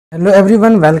Hello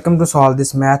everyone, welcome to solve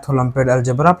this math Olympiad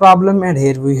algebra problem, and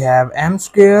here we have m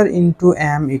square into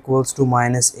m equals to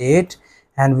minus 8,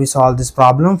 and we solve this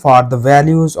problem for the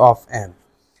values of m.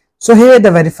 So here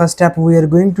the very first step we are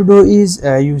going to do is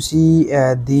you see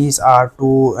these are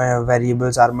two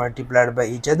variables are multiplied by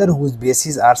each other whose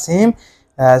bases are same.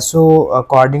 So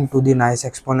according to the nice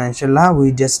exponential law,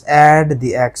 we just add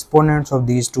the exponents of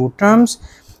these two terms.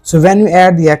 So when we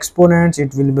add the exponents,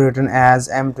 it will be written as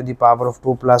m to the power of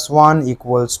 2 plus 1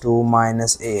 equals to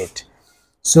minus 8.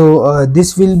 So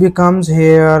this will becomes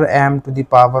here m to the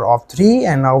power of 3,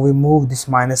 and now we move this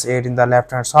minus 8 in the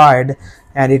left hand side,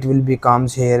 and it will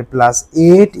becomes here plus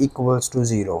 8 equals to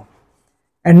 0.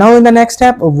 And now in the next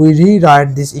step we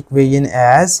rewrite this equation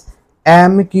as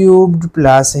m cubed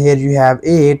plus, here you have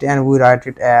 8 and we write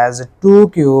it as 2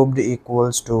 cubed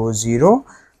equals to 0.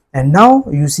 And now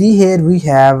you see here we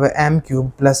have m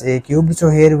cubed plus a cubed, so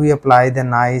here we apply the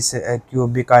nice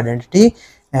cubic identity,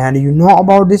 and you know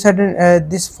about this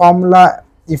formula.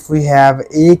 If we have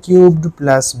a cubed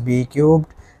plus b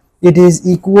cubed, it is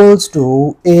equals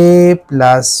to a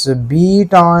plus b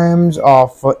times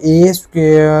of a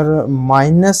square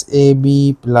minus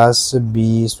ab plus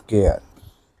b square.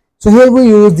 So here we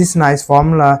use this nice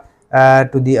formula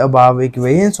to the above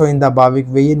equation. So in the above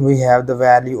equation we have the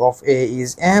value of a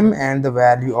is m and the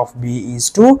value of b is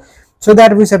 2, so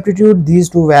that we substitute these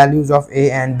two values of a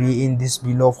and b in this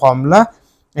below formula,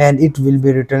 and it will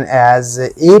be written as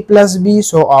a plus b.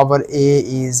 So our a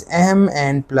is m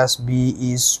and plus b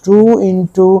is 2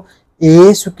 into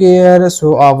a square,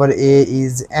 so our a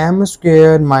is m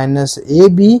square minus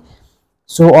ab.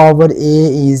 So our a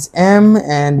is m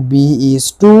and b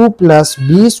is 2 plus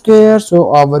b square,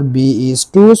 so our b is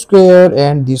 2 square,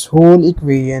 and this whole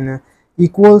equation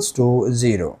equals to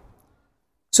 0.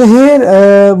 So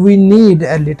here we need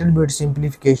a little bit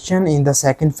simplification in the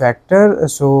second factor.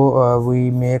 So we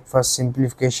make first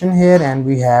simplification here, and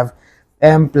we have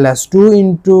m plus 2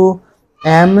 into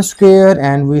m square,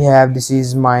 and we have this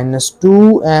is minus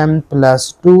 2m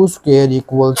plus 2 square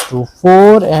equals to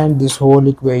 4, and this whole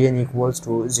equation equals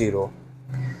to 0.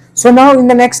 So now in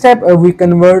the next step we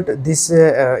convert this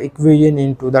equation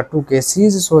into the two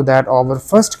cases, so that our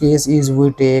first case is we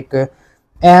take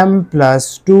m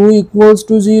plus 2 equals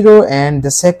to 0, and the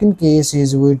second case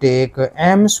is we take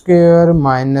m square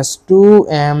minus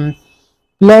 2m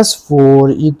plus 4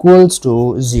 equals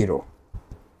to 0.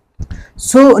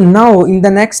 So now in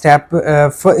the next step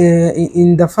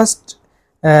in the first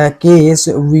case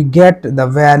we get the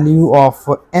value of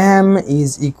m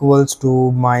is equals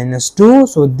to minus 2.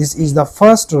 So this is the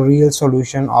first real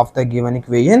solution of the given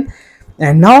equation.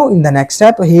 And now in the next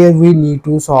step here we need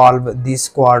to solve this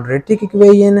quadratic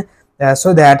equation,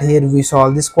 so that here we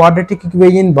solve this quadratic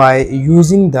equation by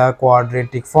using the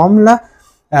quadratic formula.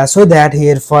 So that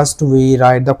here first we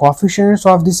write the coefficients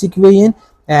of this equation,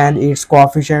 and its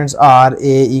coefficients are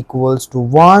a equals to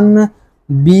 1,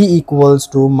 b equals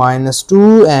to minus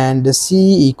 2, and c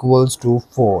equals to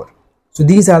 4. So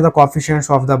these are the coefficients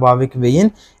of the above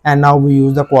equation, and now we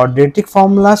use the quadratic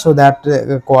formula. So that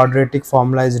quadratic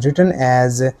formula is written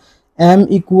as m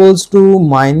equals to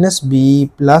minus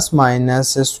b plus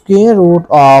minus square root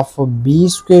of b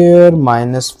square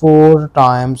minus 4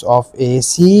 times of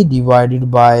ac divided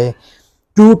by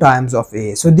 2 times of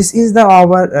a. So this is the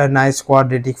our nice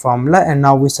quadratic formula, and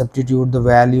now we substitute the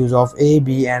values of a,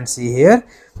 b and c here.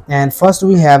 And first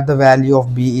we have the value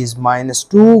of b is minus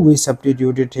 2, we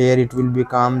substitute it here, it will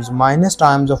becomes minus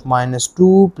times of minus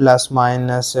 2 plus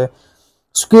minus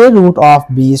square root of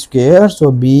b square.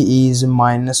 So b is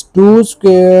minus 2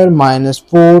 square minus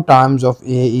 4 times of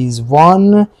a is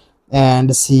 1,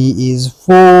 and c is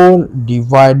 4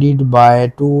 divided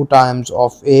by 2 times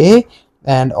of a,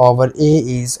 and our a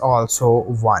is also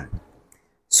 1.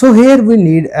 So here we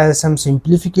need some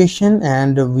simplification,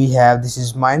 and we have this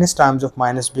is minus times of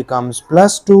minus becomes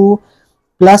plus 2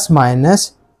 plus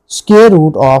minus square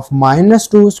root of minus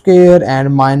 2 square,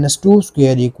 and minus 2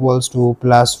 square equals to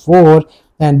plus 4,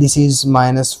 and this is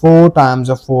minus 4 times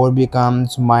of 4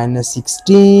 becomes minus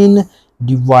 16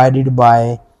 divided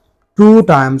by 2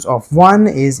 times of 1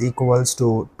 is equals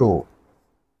to 2.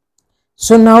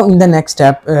 So now in the next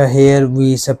step here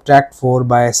we subtract 4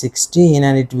 by 16,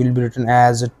 and it will be written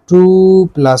as 2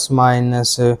 plus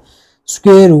minus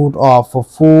square root of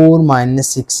 4 minus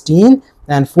 16,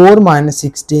 and 4 minus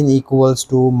 16 equals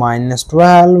to minus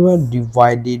 12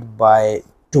 divided by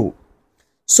 2.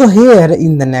 So here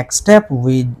in the next step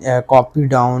we copy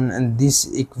down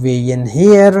this equation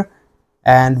here,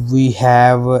 and we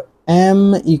have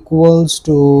m equals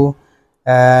to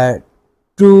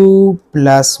 2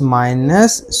 plus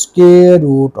minus square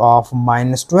root of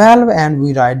minus 12, and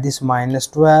we write this minus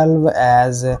 12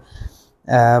 as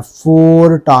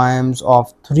 4 times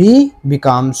of 3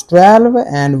 becomes 12,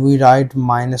 and we write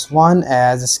minus 1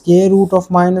 as square root of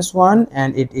minus 1,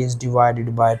 and it is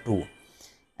divided by 2.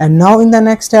 And now in the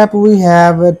next step we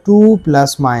have 2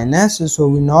 plus minus, so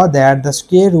we know that the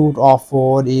square root of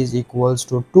 4 is equals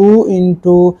to 2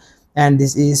 into, and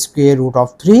this is square root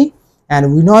of 3,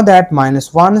 and we know that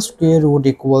minus 1 square root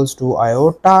equals to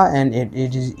iota, and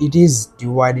it is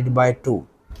divided by 2.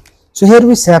 So here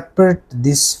we separate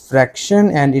this fraction,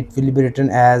 and it will be written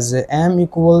as m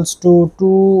equals to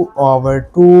 2 over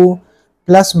 2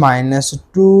 plus minus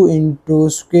 2 into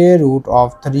square root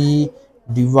of 3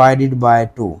 divided by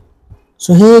 2.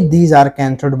 So here these are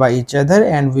cancelled by each other,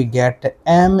 and we get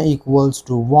m equals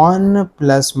to 1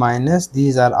 plus minus,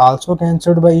 these are also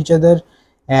cancelled by each other,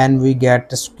 and we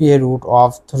get square root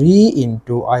of 3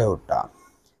 into iota.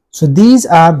 So these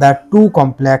are the two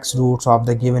complex roots of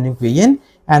the given equation,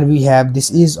 and we have,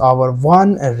 this is our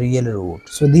one real root.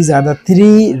 So these are the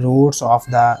three roots of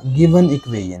the given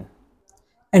equation.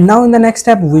 And now in the next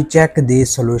step we check these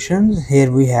solutions.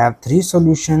 Here we have three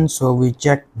solutions, so we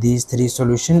check these three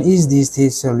solutions. Is these three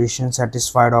solutions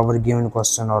satisfied our given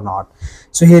question or not?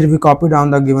 So here we copy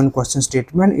down the given question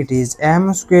statement. It is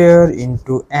m square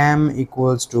into m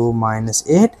equals to minus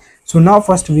 8. So now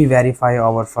first we verify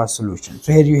our first solution.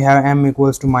 So here you have m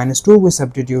equals to minus 2, we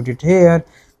substitute it here.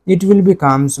 It will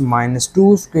becomes minus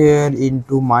 2 square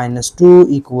into minus 2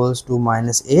 equals to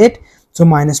minus 8. So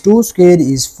minus 2 square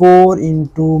is 4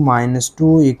 into minus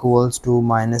 2 equals to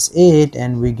minus 8,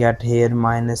 and we get here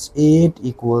minus 8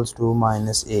 equals to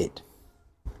minus 8.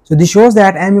 So this shows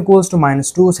that m equals to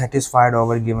minus 2 satisfied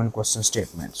our given question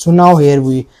statement. So now here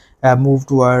we move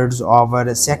towards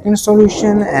our second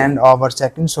solution, and our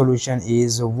second solution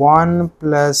is 1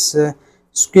 plus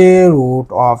square root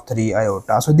of 3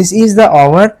 iota. So this is the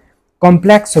our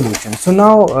complex solution. So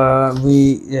now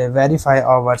we verify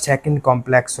our second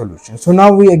complex solution. So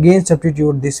now we again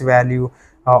substitute this value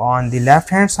on the left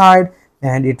hand side,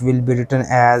 and it will be written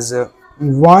as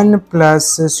 1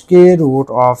 plus square root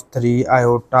of 3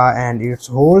 iota and its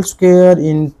whole square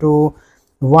into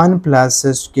 1 plus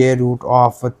square root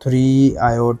of 3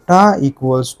 iota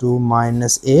equals to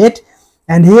minus 8.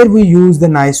 And here we use the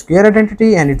nice square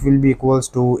identity, and it will be equals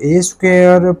to a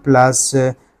square plus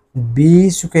b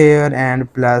square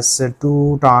and plus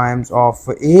 2 times of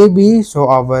ab. So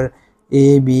our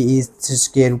ab is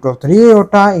square root of 3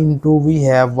 iota into, we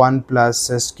have 1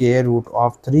 plus square root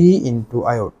of 3 into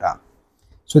iota.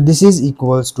 So this is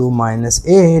equals to minus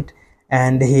 8,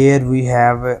 and here we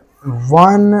have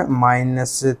 1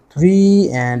 minus 3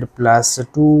 and plus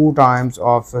 2 times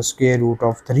of square root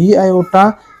of 3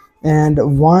 iota,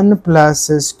 and 1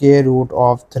 plus square root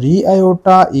of 3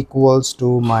 iota equals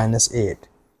to minus 8.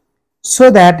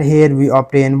 So that here we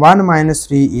obtain 1 minus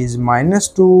 3 is minus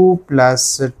 2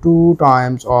 plus 2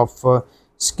 times of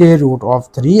square root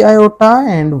of 3 iota,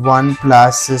 and 1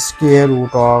 plus square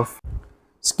root of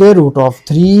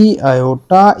 3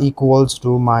 iota equals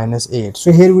to minus 8.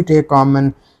 So here we take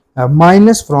common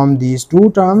minus from these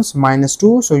two terms, minus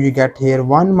 2, so you get here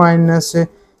 1 minus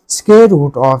square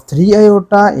root of 3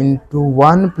 iota into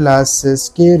 1 plus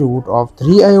square root of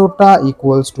 3 iota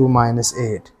equals to minus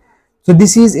 8. So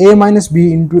this is a minus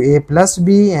b into a plus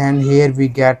b, and here we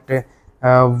get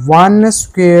 1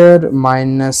 square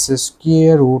minus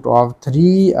square root of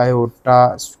 3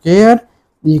 iota square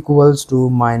equals to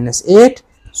minus 8.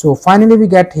 So finally we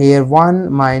get here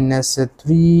 1 minus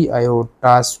 3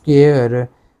 iota square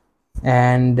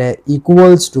and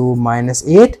equals to minus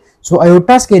 8. So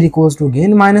iota square equals to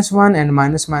again minus 1, and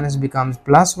minus minus becomes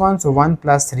plus 1. So 1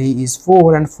 plus 3 is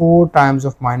 4, and 4 times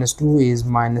of minus 2 is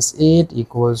minus 8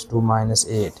 equals to minus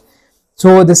 8.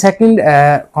 So the second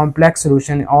complex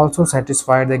solution also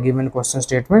satisfied the given question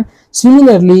statement.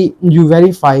 Similarly, you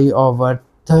verify our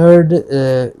third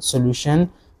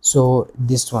solution. So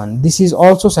this is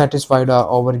also satisfied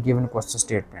our given question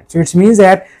statement. So it means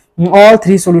that all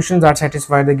three solutions are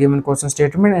satisfied the given question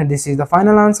statement, and this is the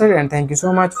final answer. And thank you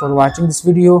so much for watching this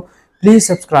video. Please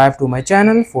subscribe to my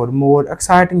channel for more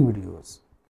exciting videos.